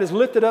heart that is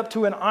lifted up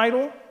to an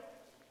idol,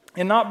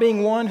 and not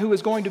being one who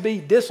is going to be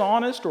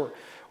dishonest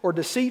or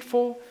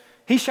deceitful.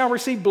 He shall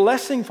receive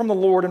blessing from the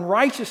Lord and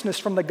righteousness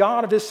from the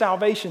God of his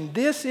salvation.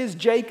 This is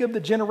Jacob,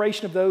 the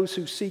generation of those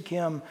who seek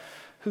him,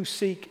 who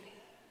seek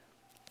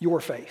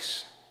your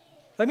face.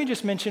 Let me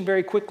just mention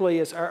very quickly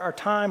as our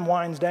time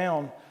winds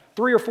down,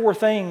 3 or 4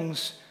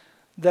 things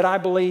that I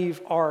believe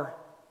are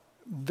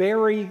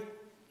very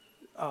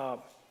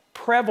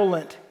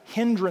prevalent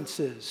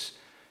hindrances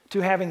to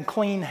having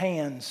clean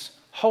hands,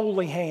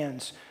 holy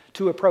hands,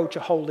 to approach a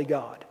holy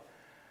God.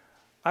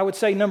 I would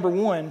say number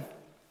 1,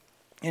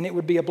 and it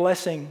would be a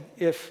blessing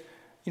if,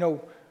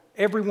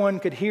 everyone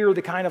could hear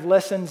the kind of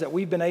lessons that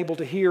we've been able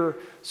to hear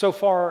so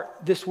far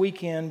this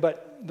weekend,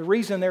 but the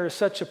reason there is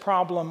such a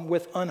problem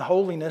with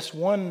unholiness,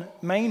 one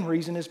main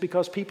reason is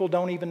because people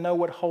don't even know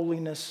what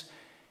holiness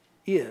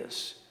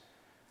is.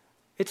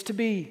 It's to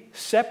be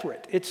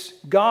separate. It's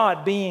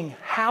God being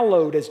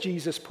hallowed, as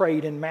Jesus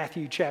prayed in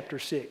Matthew chapter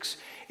 6.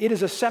 It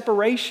is a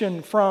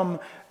separation from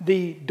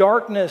the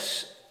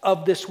darkness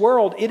of this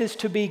world. It is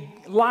to be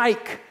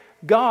like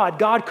God.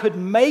 God could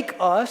make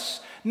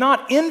us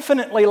not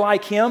infinitely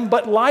like Him,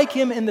 but like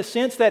Him in the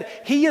sense that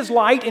He is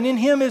light and in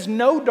Him is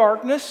no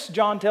darkness.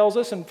 John tells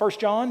us in 1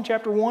 John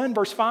chapter 1,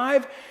 verse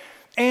 5.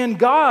 And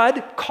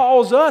God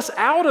calls us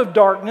out of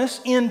darkness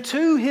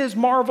into His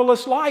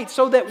marvelous light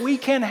so that we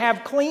can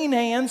have clean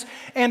hands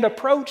and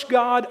approach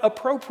God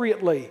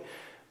appropriately.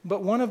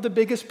 But one of the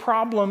biggest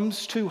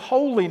problems to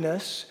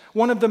holiness,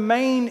 one of the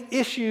main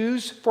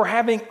issues for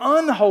having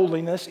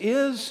unholiness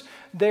is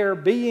there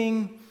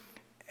being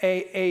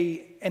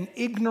an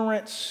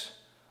ignorance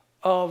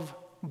of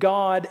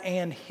God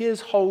and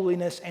His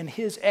holiness and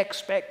His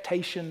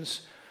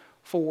expectations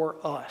for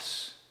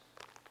us.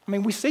 I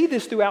mean, we see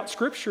this throughout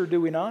Scripture, do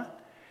we not?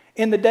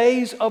 In the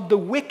days of the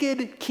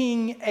wicked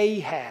King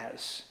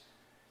Ahaz.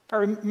 If I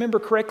remember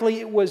correctly,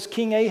 it was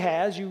King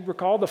Ahaz, you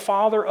recall, the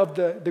father of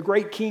the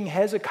great King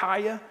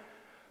Hezekiah,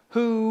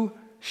 who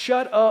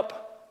shut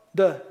up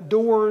the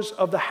doors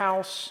of the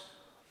house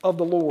of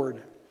the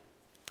Lord.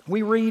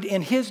 We read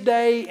in his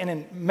day and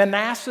in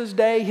Manasseh's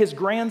day, his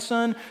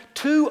grandson,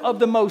 two of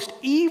the most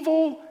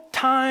evil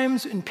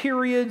times and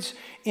periods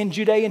in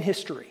Judean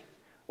history.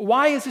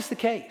 Why is this the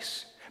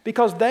case?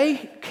 Because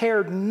they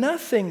cared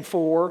nothing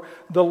for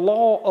the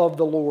law of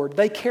the Lord.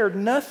 They cared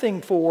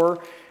nothing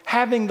for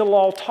having the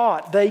law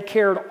taught. They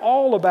cared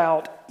all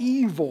about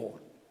evil.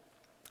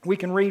 We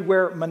can read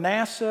where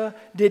Manasseh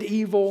did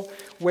evil,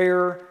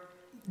 where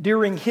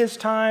during his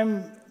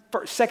time,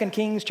 2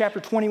 Kings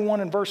chapter 21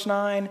 and verse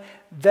 9,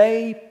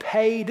 they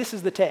paid, this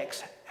is the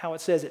text, how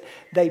it says it,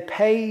 they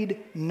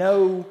paid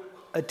no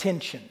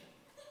attention.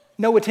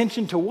 No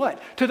attention to what?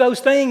 To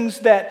those things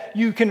that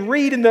you can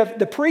read in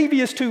the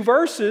previous two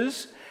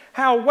verses,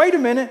 how, wait a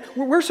minute,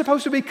 we're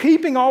supposed to be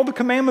keeping all the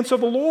commandments of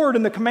the Lord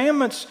and the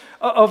commandments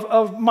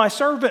of my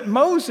servant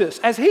Moses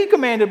as he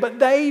commanded, but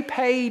they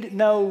paid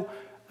no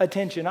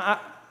attention.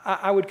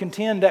 I would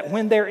contend that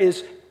when there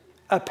is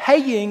a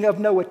paying of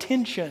no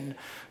attention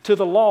to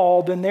the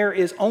law, then there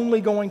is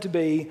only going to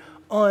be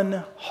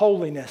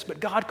unholiness. But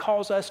God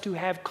calls us to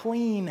have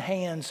clean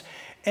hands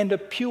and a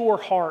pure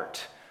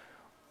heart.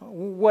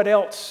 What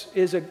else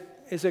is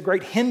a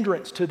great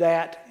hindrance to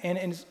that,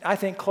 and I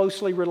think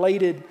closely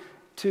related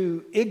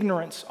to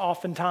ignorance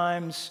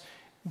oftentimes,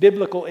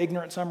 biblical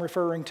ignorance I'm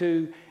referring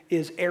to,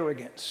 is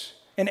arrogance.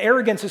 And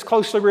arrogance is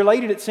closely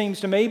related, it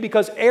seems to me,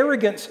 because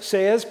arrogance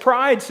says,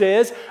 pride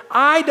says,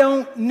 I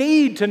don't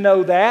need to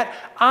know that.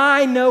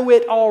 I know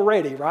it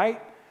already,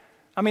 right?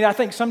 I mean, I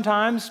think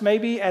sometimes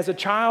maybe as a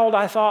child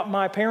I thought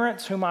my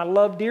parents, whom I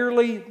love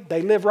dearly,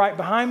 they live right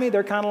behind me.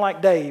 They're kind of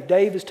like Dave.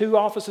 Dave is 2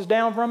 offices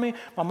down from me.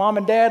 My mom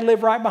and dad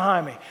live right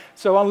behind me.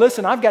 So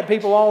listen, I've got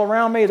people all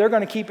around me. They're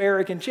going to keep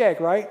Eric in check,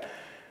 right?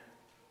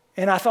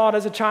 And I thought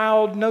as a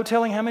child, no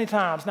telling how many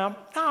times, now,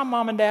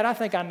 Mom and Dad, I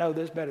think I know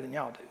this better than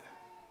y'all do.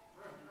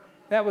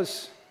 That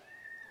was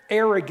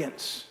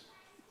arrogance,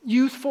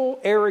 youthful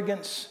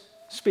arrogance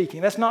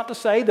speaking. That's not to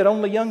say that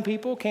only young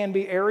people can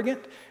be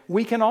arrogant.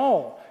 We can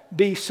all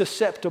be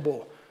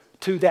susceptible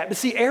to that. But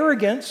see,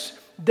 arrogance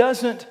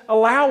doesn't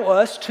allow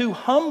us to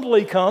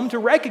humbly come to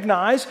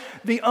recognize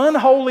the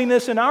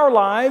unholiness in our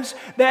lives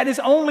that is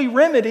only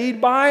remedied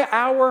by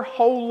our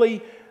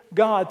holy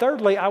God.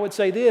 Thirdly, I would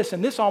say this,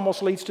 and this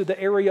almost leads to the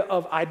area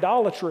of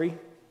idolatry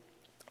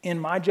in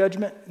my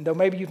judgment, though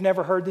maybe you've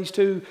never heard these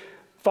two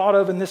thought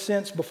of in this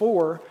sense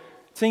before.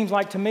 It seems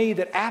like to me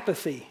that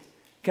apathy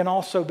can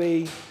also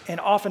be, and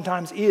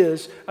oftentimes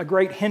is, a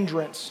great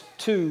hindrance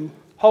to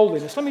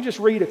holiness. Let me just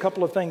read a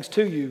couple of things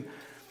to you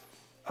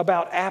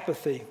about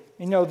apathy.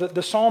 You know,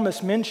 the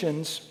psalmist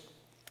mentions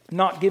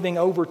not giving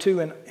over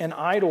to an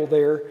idol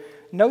there.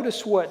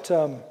 Notice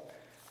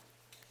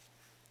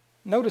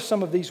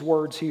some of these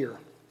words here.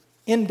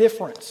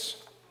 Indifference,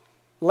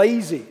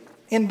 lazy,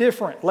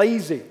 indifferent,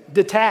 lazy,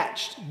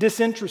 detached,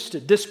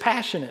 disinterested,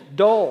 dispassionate,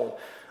 dull,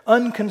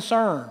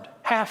 unconcerned,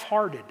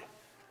 half-hearted.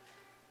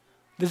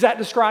 Does that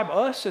describe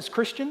us as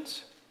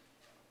Christians?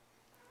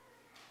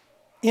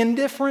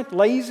 Indifferent,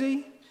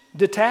 lazy,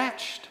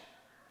 detached,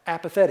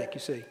 apathetic, you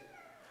see.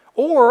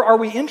 Or are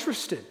we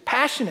interested,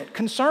 passionate,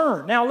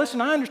 concerned? Now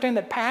listen, I understand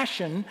that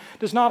passion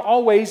does not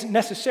always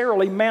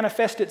necessarily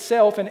manifest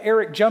itself in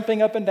Eric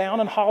jumping up and down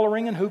and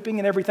hollering and hooping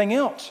and everything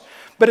else.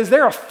 But is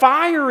there a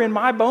fire in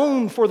my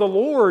bone for the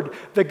Lord,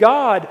 the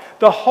God,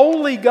 the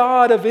holy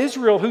God of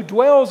Israel who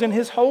dwells in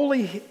His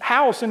holy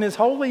house and His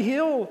holy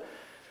hill?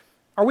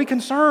 Are we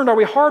concerned? Are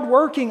we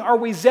hardworking? Are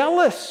we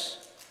zealous?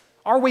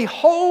 Are we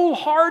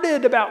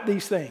wholehearted about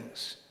these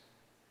things?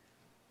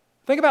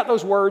 Think about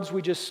those words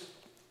we just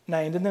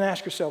named and then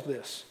ask yourself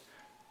this.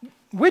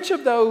 Which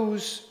of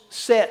those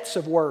sets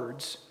of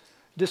words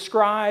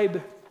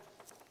describe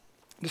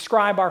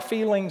our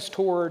feelings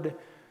toward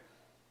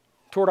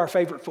our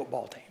favorite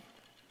football team?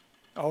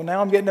 Oh, now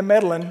I'm getting to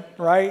meddling,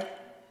 right?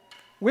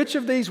 Which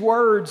of these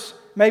words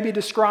maybe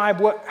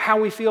describe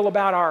how we feel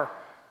about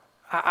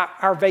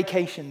our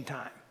vacation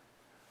time?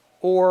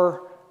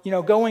 Or,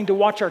 going to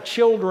watch our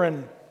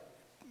children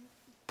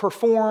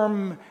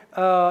perform,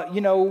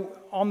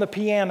 on the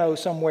piano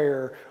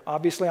somewhere.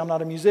 Obviously, I'm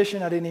not a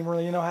musician. I didn't even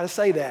really know how to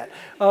say that.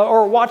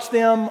 Or watch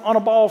them on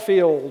a ball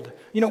field.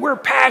 We're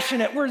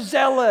passionate. We're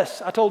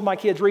zealous. I told my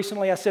kids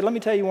recently, I said, let me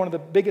tell you one of the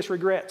biggest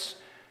regrets.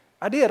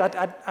 I did.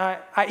 I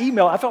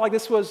emailed. I felt like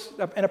this was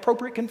an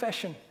appropriate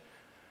confession.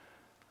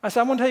 I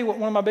said, I want to tell you what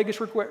one of my biggest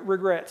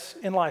regrets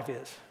in life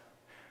is.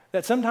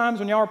 That sometimes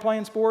when y'all were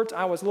playing sports,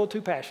 I was a little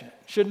too passionate.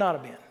 Should not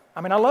have been.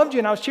 I mean, I loved you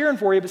and I was cheering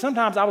for you, but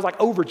sometimes I was like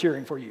over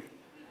cheering for you.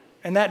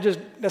 And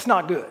that's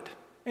not good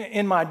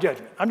in my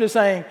judgment. I'm just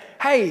saying,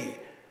 hey,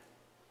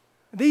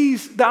 the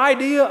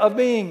idea of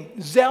being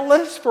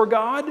zealous for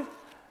God,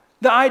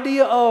 the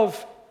idea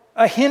of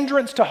a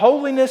hindrance to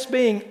holiness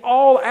being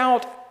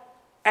all-out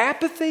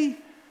apathy,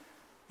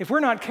 if we're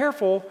not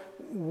careful,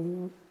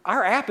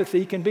 our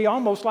apathy can be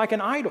almost like an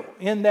idol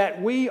in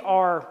that we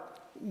are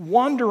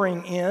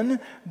wandering in,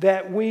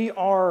 that we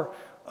are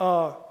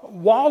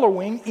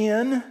wallowing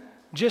in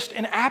just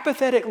an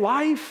apathetic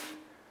life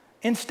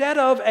instead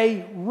of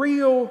a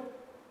real,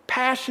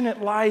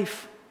 passionate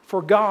life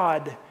for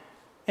God.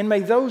 And may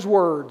those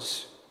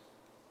words,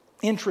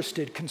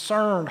 interested,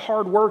 concerned,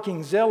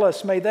 hardworking,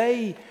 zealous, may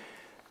they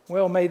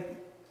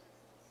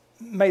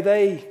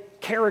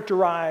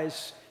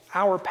characterize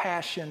our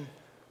passion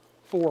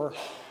for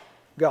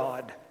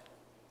God.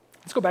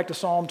 Let's go back to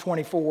Psalm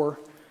 24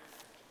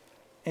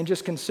 and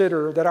just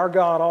consider that our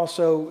God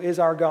also is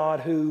our God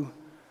who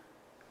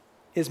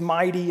is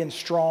mighty and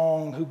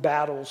strong, who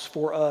battles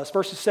for us.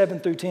 Verses 7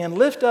 through 10,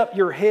 lift up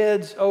your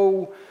heads,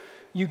 O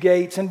you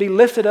gates, and be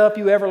lifted up,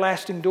 you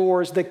everlasting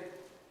doors,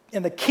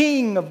 and the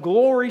King of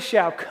glory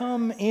shall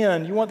come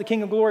in. You want the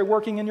King of glory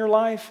working in your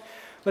life?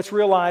 Let's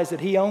realize that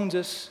He owns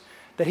us,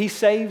 that He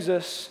saves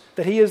us,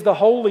 that He is the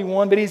Holy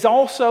One, but He's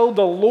also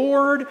the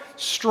Lord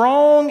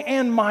strong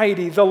and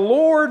mighty, the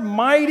Lord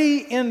mighty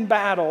in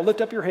battle.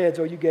 Lift up your heads,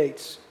 O you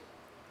gates.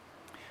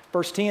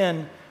 Verse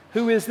 10,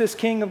 who is this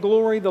King of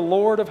glory? The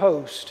Lord of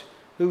hosts,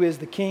 who is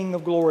the King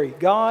of glory.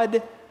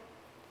 God,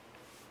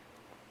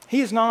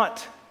 He's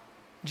not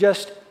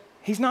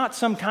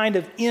some kind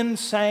of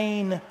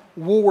insane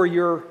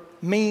warrior,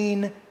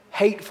 mean,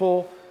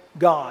 hateful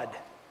God.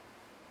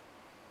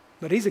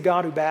 But He's a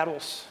God who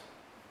battles.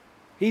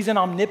 He's an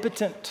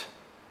omnipotent,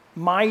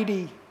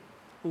 mighty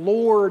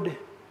Lord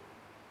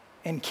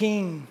and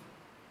King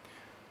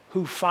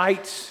who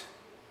fights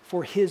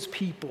for His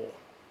people.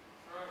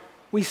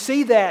 We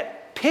see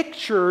that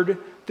pictured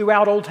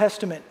throughout Old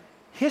Testament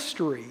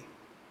history.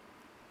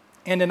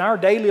 And in our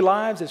daily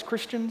lives as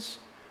Christians,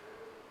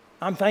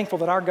 I'm thankful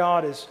that our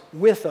God is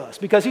with us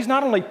because He's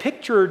not only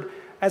pictured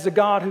as a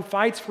God who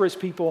fights for His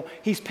people,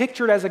 He's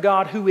pictured as a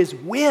God who is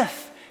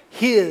with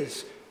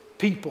His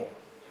people.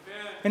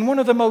 Amen. And one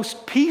of the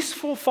most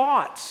peaceful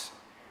thoughts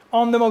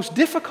on the most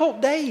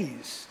difficult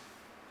days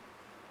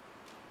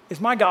is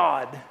my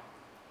God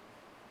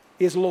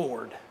is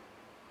Lord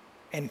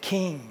and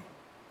King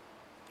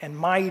and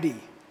mighty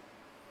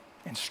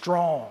and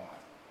strong.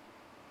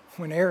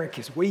 When Eric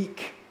is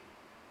weak,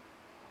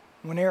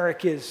 when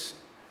Eric is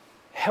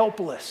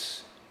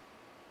helpless.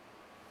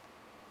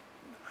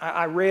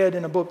 I read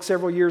in a book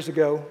several years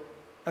ago,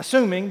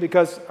 assuming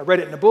because I read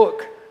it in a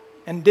book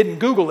and didn't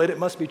Google it, it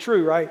must be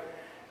true, right?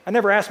 I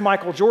never asked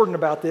Michael Jordan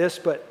about this,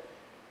 but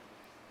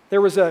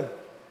there was a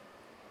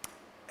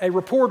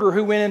reporter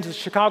who went into the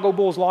Chicago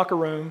Bulls locker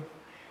room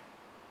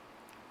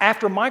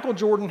after Michael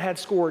Jordan had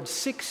scored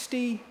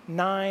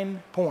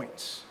 69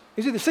 points.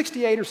 It was either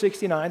 68 or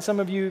 69. Some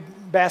of you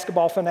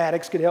basketball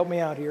fanatics could help me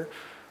out here.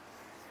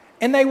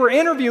 And they were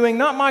interviewing,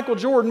 not Michael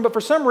Jordan, but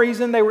for some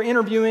reason they were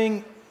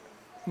interviewing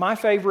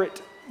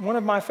one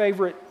of my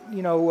favorite,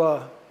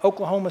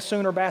 Oklahoma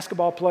Sooner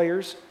basketball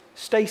players,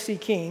 Stacey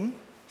King.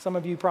 Some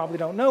of you probably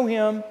don't know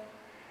him.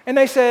 And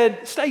they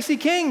said, Stacey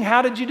King,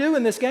 how did you do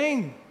in this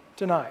game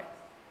tonight?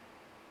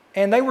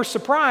 And they were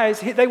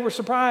surprised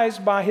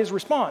by his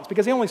response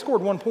because he only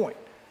scored 1 point.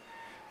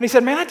 And he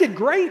said, man, I did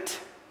great.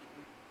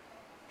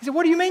 He said,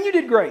 what do you mean you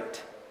did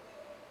great?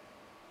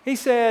 He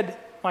said,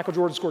 Michael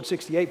Jordan scored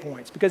 68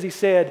 points because he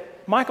said,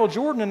 Michael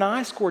Jordan and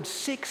I scored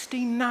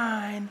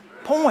 69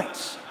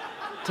 points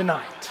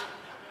tonight.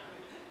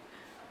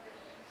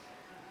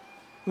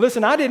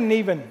 Listen,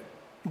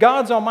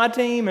 God's on my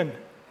team and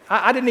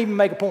I didn't even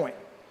make a point,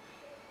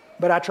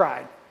 but I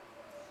tried.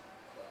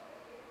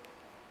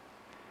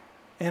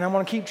 And I'm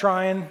going to keep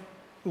trying,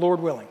 Lord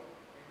willing.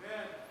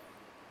 Amen.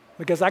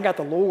 Because I got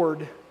the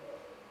Lord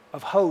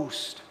of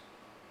hosts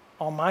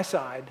on my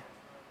side.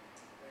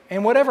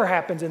 And whatever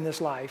happens in this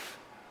life,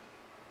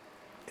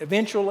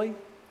 eventually,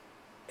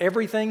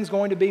 everything's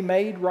going to be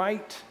made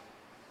right.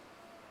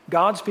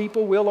 God's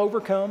people will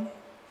overcome.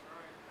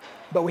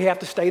 But we have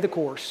to stay the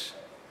course.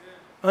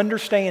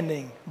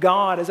 Understanding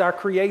God as our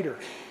Creator,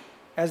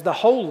 as the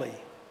Holy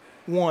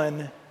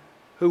One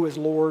who is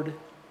Lord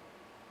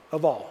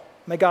of all.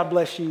 May God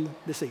bless you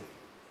this evening.